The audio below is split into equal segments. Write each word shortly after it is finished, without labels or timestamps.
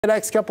The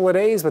next couple of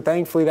days, but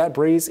thankfully that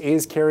breeze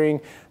is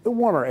carrying the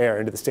warmer air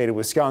into the state of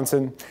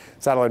Wisconsin.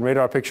 Satellite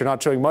radar picture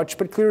not showing much,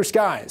 but clear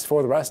skies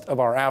for the rest of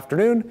our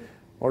afternoon.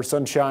 More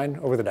sunshine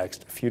over the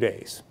next few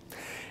days.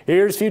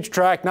 Here's Future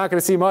Track. Not going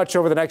to see much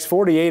over the next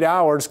 48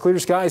 hours. Clear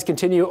skies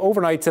continue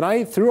overnight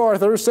tonight through our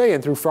Thursday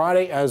and through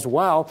Friday as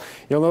well.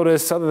 You'll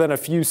notice, other than a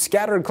few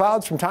scattered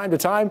clouds from time to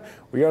time,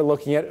 we are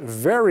looking at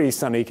very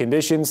sunny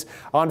conditions.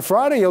 On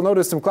Friday, you'll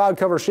notice some cloud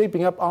cover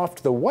shaping up off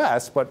to the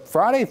west, but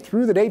Friday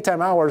through the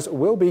daytime hours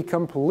will be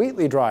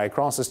completely dry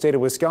across the state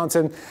of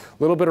Wisconsin.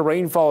 A little bit of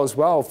rainfall as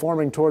well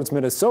forming towards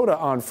Minnesota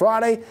on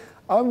Friday.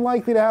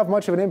 Unlikely to have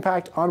much of an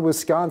impact on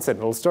Wisconsin.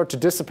 It'll start to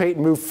dissipate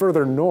and move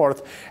further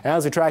north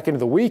as we track into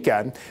the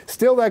weekend.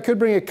 Still, that could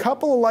bring a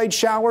couple of light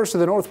showers to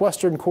the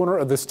northwestern corner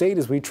of the state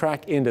as we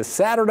track into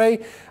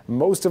Saturday.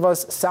 Most of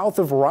us south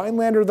of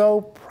Rhinelander,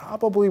 though,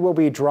 probably will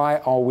be dry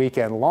all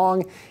weekend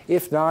long,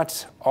 if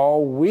not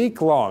all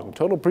week long.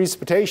 Total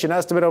precipitation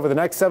estimate over the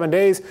next 7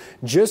 days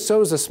just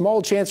shows a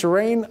small chance of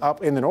rain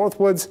up in the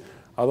Northwoods,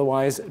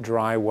 otherwise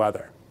dry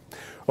weather.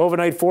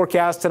 Overnight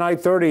forecast tonight,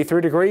 33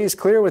 degrees,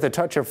 clear with a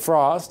touch of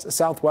frost,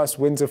 southwest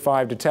winds of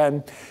 5 to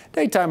 10.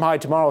 Daytime high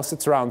tomorrow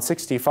sits around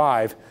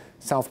 65,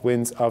 south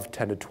winds of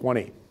 10 to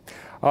 20.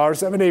 Our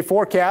 7-day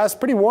forecast,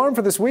 pretty warm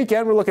for this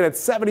weekend. We're looking at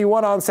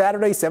 71 on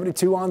Saturday,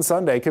 72 on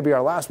Sunday. Could be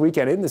our last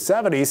weekend in the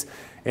 70s.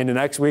 Into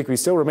next week, we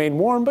still remain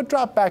warm, but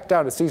drop back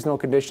down to seasonal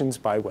conditions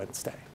by Wednesday.